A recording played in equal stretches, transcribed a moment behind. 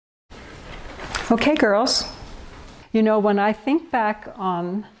Okay, girls. You know, when I think back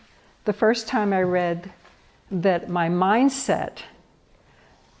on the first time I read that my mindset,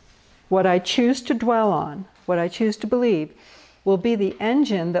 what I choose to dwell on, what I choose to believe, will be the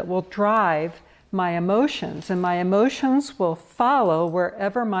engine that will drive my emotions, and my emotions will follow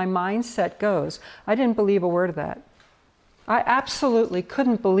wherever my mindset goes. I didn't believe a word of that. I absolutely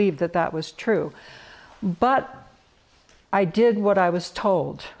couldn't believe that that was true. But I did what I was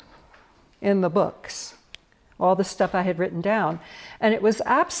told in the books, all the stuff I had written down. And it was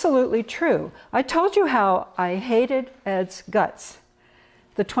absolutely true. I told you how I hated Ed's guts,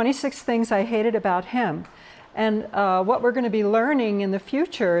 the 26 things I hated about him. And what we're going to be learning in the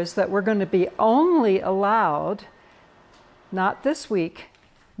future is that we're going to be only allowed, not this week,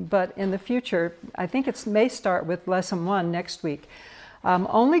 but in the future, I think it may start with lesson 1 next week. I'm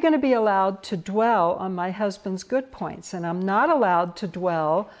only going to be allowed to dwell on my husband's good points, and I'm not allowed to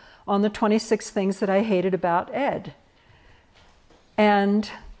dwell on the 26 things that I hated about Ed. And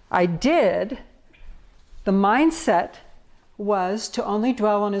I did. The mindset was to only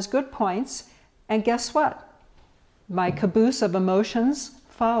dwell on his good points, and guess what? My caboose of emotions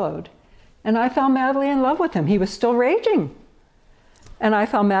followed, and I fell madly in love with him. He was still raging, and I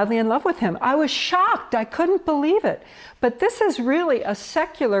fell madly in love with him. I was shocked. I couldn't believe it. But this is really a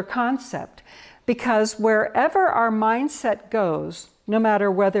secular concept, because wherever our mindset goes, no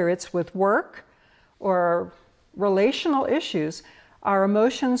matter whether it's with work or relational issues, our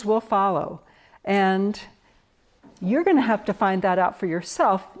emotions will follow. And you're going to have to find that out for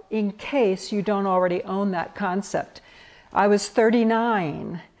yourself in case you don't already own that concept. I was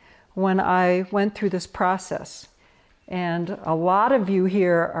 39 when I went through this process, and a lot of you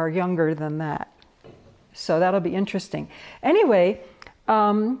here are younger than that. So that'll be interesting. Anyway,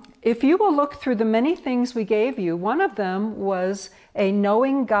 if you will look through the many things we gave you, one of them was a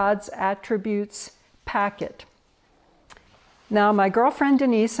Knowing God's Attributes packet. Now, my girlfriend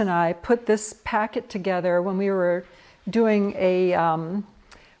Denise and I put this packet together when we were doing a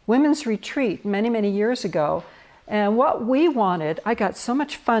women's retreat many, many years ago. And what we wanted, I got so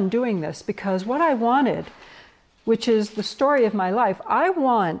much fun doing this, because what I wanted, which is the story of my life, I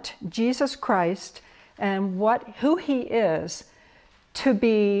want Jesus Christ and who he is to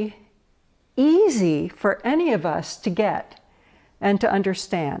be easy for any of us to get and to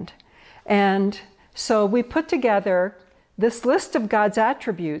understand. And so we put together this list of God's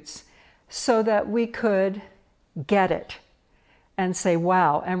attributes so that we could get it and say,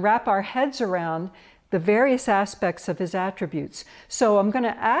 wow, and wrap our heads around the various aspects of his attributes. So I'm going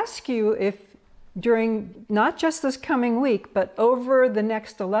to ask you if during not just this coming week, but over the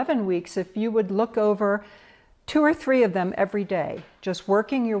next 11 weeks, if you would look over 2 or 3 of them every day, just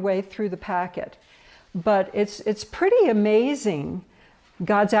working your way through the packet. But it's pretty amazing,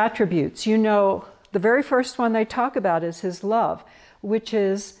 God's attributes. You know, the very first one they talk about is his love, which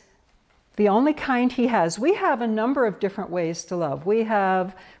is the only kind he has. We have a number of different ways to love. We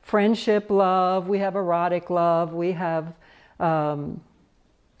have friendship love, we have erotic love, we have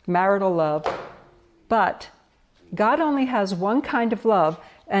marital love. But God only has one kind of love,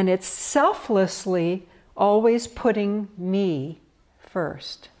 and it's selflessly always putting me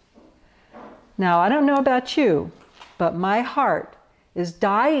first. Now, I don't know about you, but my heart is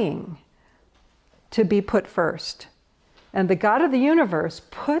dying to be put first. And the God of the universe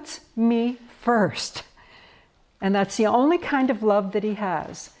puts me first. And that's the only kind of love that he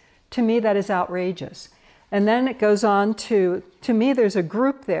has. To me, that is outrageous. And then it goes on to me, there's a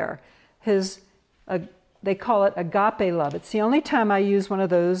group there. They call it agape love. It's the only time I use one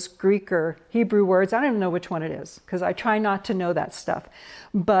of those Greek or Hebrew words. I don't even know which one it is, because I try not to know that stuff.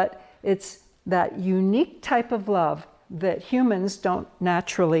 But it's that unique type of love that humans don't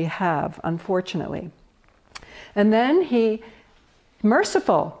naturally have, unfortunately. And then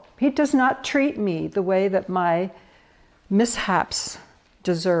merciful. He does not treat me the way that my mishaps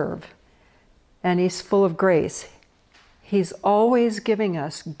deserve. And he's full of grace. He's always giving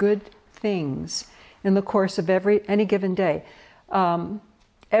us good things in the course of any given day.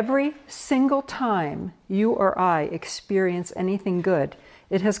 Every single time you or I experience anything good,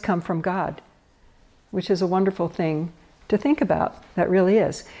 it has come from God, which is a wonderful thing to think about. That really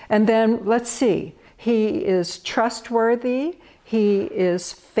is. And then let's see. He is trustworthy. He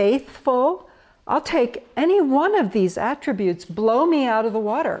is faithful. I'll take any one of these attributes, blow me out of the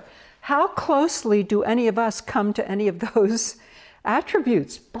water. How closely do any of us come to any of those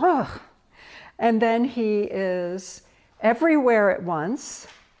attributes? Ugh. And then he is everywhere at once,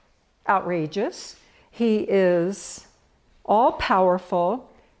 outrageous. He is all-powerful.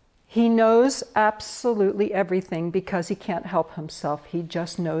 He knows absolutely everything because he can't help himself. He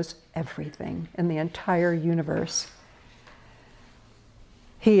just knows everything in the entire universe.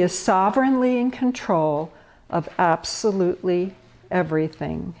 He is sovereignly in control of absolutely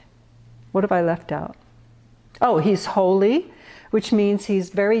everything. What have I left out? Oh, he's holy, which means he's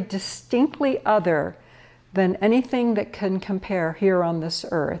very distinctly other than anything that can compare here on this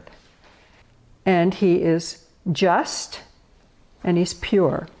earth. And he is just, and he's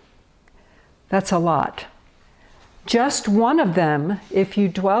pure. That's a lot. Just one of them, if you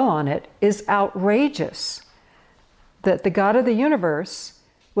dwell on it, is outrageous. That the God of the universe,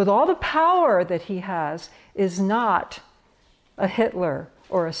 with all the power that he has, is not a Hitler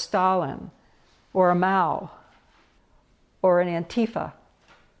or a Stalin or a Mao or an Antifa.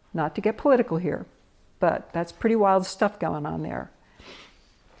 Not to get political here, but that's pretty wild stuff going on there.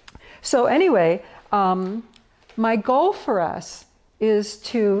 So anyway, my goal for us is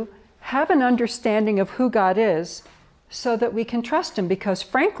to have an understanding of who God is so that we can trust him, because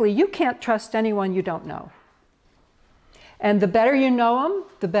frankly, you can't trust anyone you don't know. And the better you know him,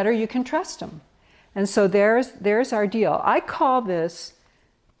 the better you can trust him. And so there's our deal. I call this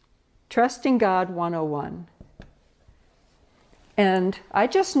Trusting God 101. And I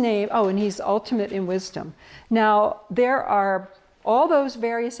just named, and he's ultimate in wisdom. Now, there are all those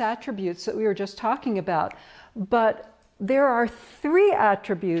various attributes that we were just talking about, but there are 3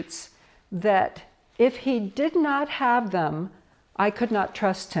 attributes that if he did not have them, I could not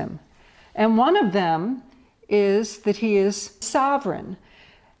trust him. And one of them is that he is sovereign.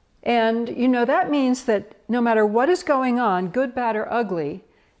 And that means that no matter what is going on, good, bad, or ugly,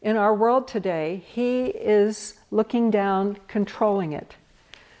 in our world today, he is looking down, controlling it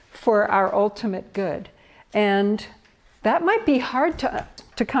for our ultimate good. And that might be hard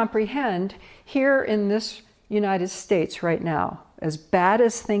to comprehend here in this United States right now, as bad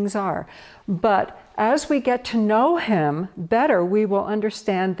as things are. But as we get to know him better, we will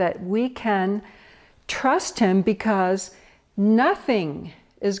understand that we can trust him because nothing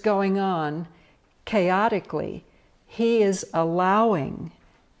is going on chaotically. He is allowing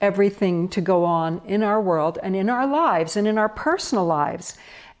everything to go on in our world and in our lives and in our personal lives.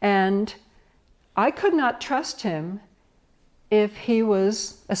 And I could not trust him if he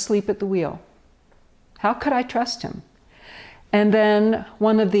was asleep at the wheel. How could I trust him? And then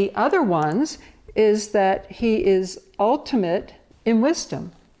one of the other ones is that he is ultimate in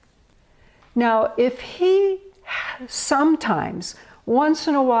wisdom. Now, if he sometimes, once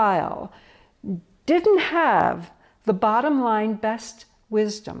in a while, didn't have the bottom line best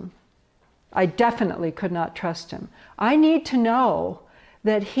wisdom, I definitely could not trust him. I need to know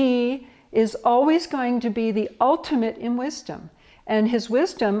that he is always going to be the ultimate in wisdom. And his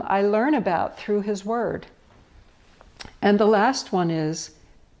wisdom I learn about through his word. And the last one is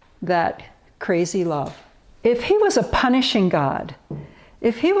that crazy love. If he was a punishing God,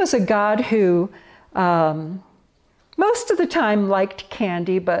 if he was a God who most of the time liked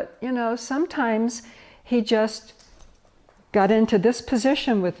candy, but sometimes he just got into this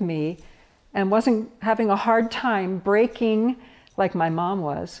position with me and wasn't having a hard time breaking like my mom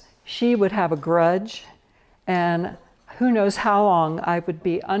was, she would have a grudge, and who knows how long I would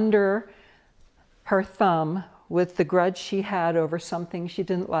be under her thumb with the grudge she had over something she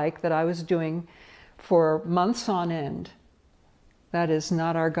didn't like that I was doing for months on end. That is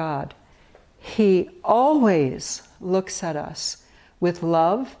not our God. He always looks at us with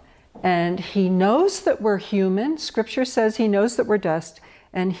love, and he knows that we're human. Scripture says he knows that we're dust,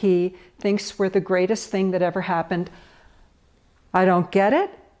 and he thinks we're the greatest thing that ever happened. I don't get it,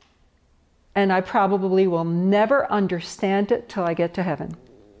 and I probably will never understand it till I get to heaven.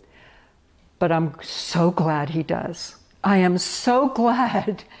 But I'm so glad he does. I am so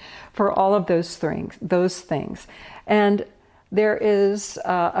glad for all of those things. And there is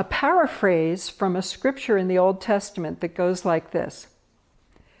a paraphrase from a scripture in the Old Testament that goes like this.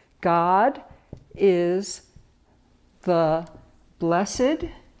 God is the blessed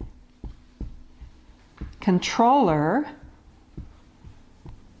controller,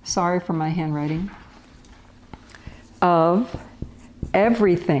 sorry for my handwriting, of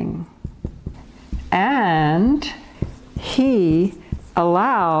everything. And he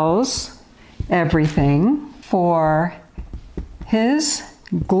allows everything for his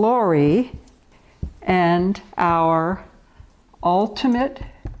glory and our ultimate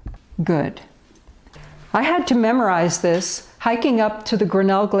good. I had to memorize this hiking up to the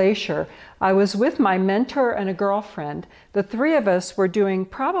Grinnell Glacier. I was with my mentor and a girlfriend. The 3 of us were doing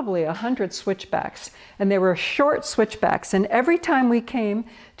probably 100 switchbacks, and they were short switchbacks. And every time we came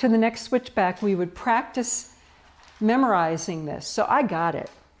to the next switchback, we would practice memorizing this. So I got it.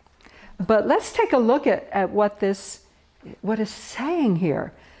 But let's take a look at what is saying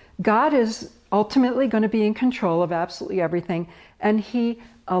here. God is ultimately going to be in control of absolutely everything, and he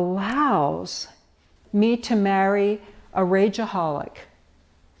allows me to marry a rageaholic.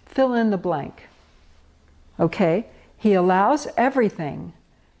 Fill in the blank. Okay? He allows everything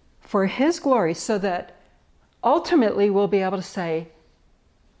for his glory so that ultimately we'll be able to say,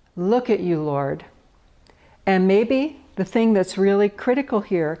 look at you, Lord. And maybe the thing that's really critical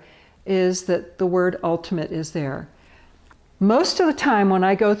here is that the word ultimate is there. Most of the time when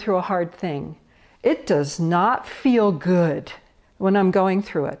I go through a hard thing, it does not feel good when I'm going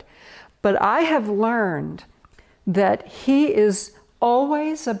through it. But I have learned that he is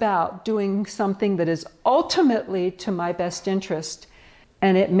always about doing something that is ultimately to my best interest,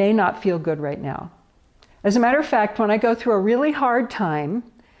 and it may not feel good right now. As a matter of fact, when I go through a really hard time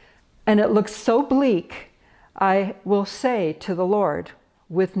and it looks so bleak, I will say to the Lord,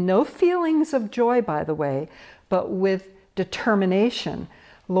 with no feelings of joy, by the way, but with determination,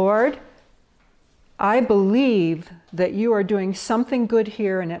 Lord, I believe that you are doing something good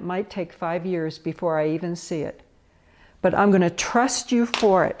here, and it might take 5 years before I even see it. But I'm going to trust you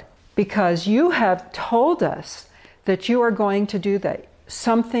for it, because you have told us that you are going to do that,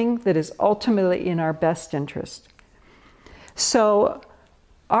 something that is ultimately in our best interest. So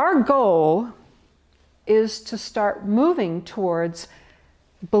our goal is to start moving towards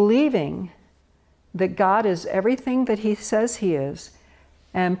believing that God is everything that he says he is,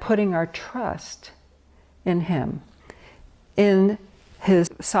 and putting our trust in him, in his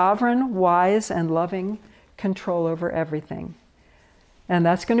sovereign, wise, and loving control over everything. And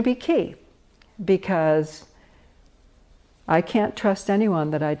that's going to be key, because I can't trust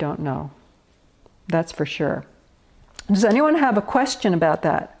anyone that I don't know. That's for sure. Does anyone have a question about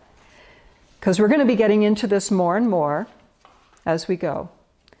that? Because we're going to be getting into this more and more as we go.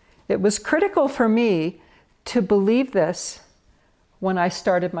 It was critical for me to believe this when I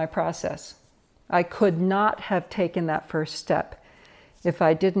started my process. I could not have taken that first step if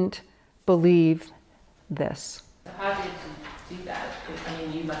I didn't believe this. How did you do that? I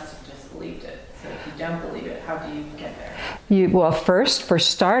mean, you must have just believed it. So if you don't believe it, how do you get there? Well, first, for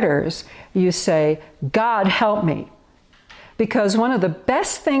starters, you say, God, help me. Because one of the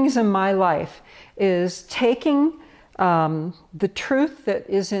best things in my life is taking the truth that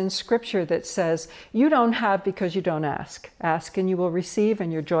is in Scripture that says, you don't have because you don't ask. Ask and you will receive,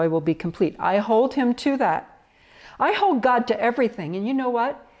 and your joy will be complete. I hold him to that. I hold God to everything, and you know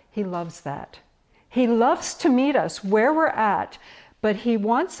what? He loves that. He loves to meet us where we're at, but he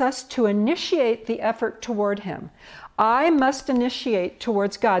wants us to initiate the effort toward him. I must initiate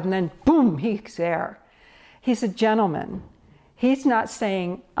towards God, and then boom, he's there. He's a gentleman. He's not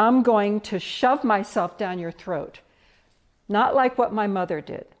saying, I'm going to shove myself down your throat. Not like what my mother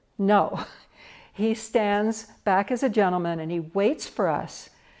did. No. He stands back as a gentleman, and he waits for us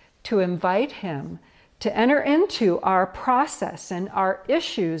to invite him to enter into our process and our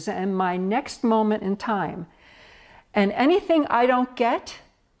issues and my next moment in time. And anything I don't get,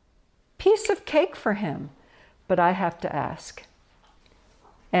 piece of cake for him, but I have to ask.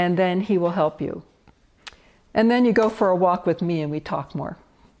 And then he will help you. And then you go for a walk with me and we talk more.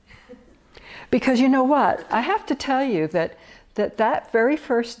 Because you know what? I have to tell you that very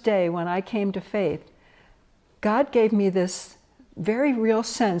first day when I came to faith, God gave me this very real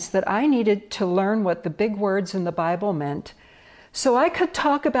sense that I needed to learn what the big words in the Bible meant so I could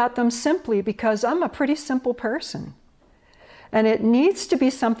talk about them simply, because I'm a pretty simple person. And it needs to be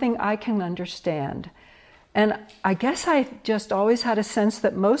something I can understand. And I guess I just always had a sense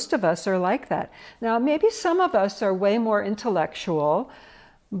that most of us are like that. Now, maybe some of us are way more intellectual,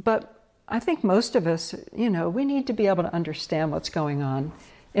 but I think most of us, we need to be able to understand what's going on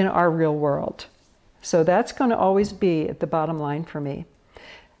in our real world. So that's going to always be at the bottom line for me.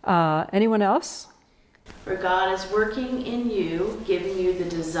 Anyone else? For God is working in you, giving you the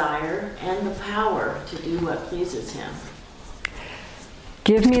desire and the power to do what pleases him.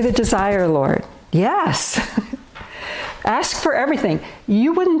 Give me the desire, Lord. Yes. Ask for everything.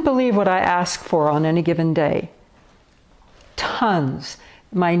 You wouldn't believe what I ask for on any given day. Tons.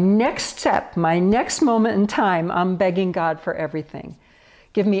 My next step, my next moment in time, I'm begging God for everything.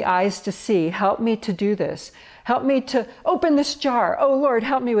 Give me eyes to see. Help me to do this. Help me to open this jar. Oh, Lord,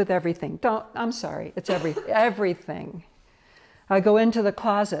 help me with everything. I'm sorry. It's everything. I go into the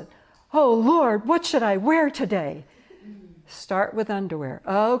closet. Oh, Lord, what should I wear today? Start with underwear.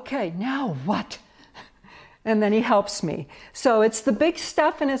 Okay, now what? And then he helps me. So it's the big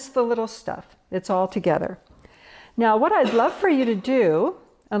stuff and it's the little stuff. It's all together. Now, what I'd love for you to do,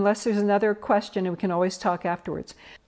 unless there's another question, and we can always talk afterwards,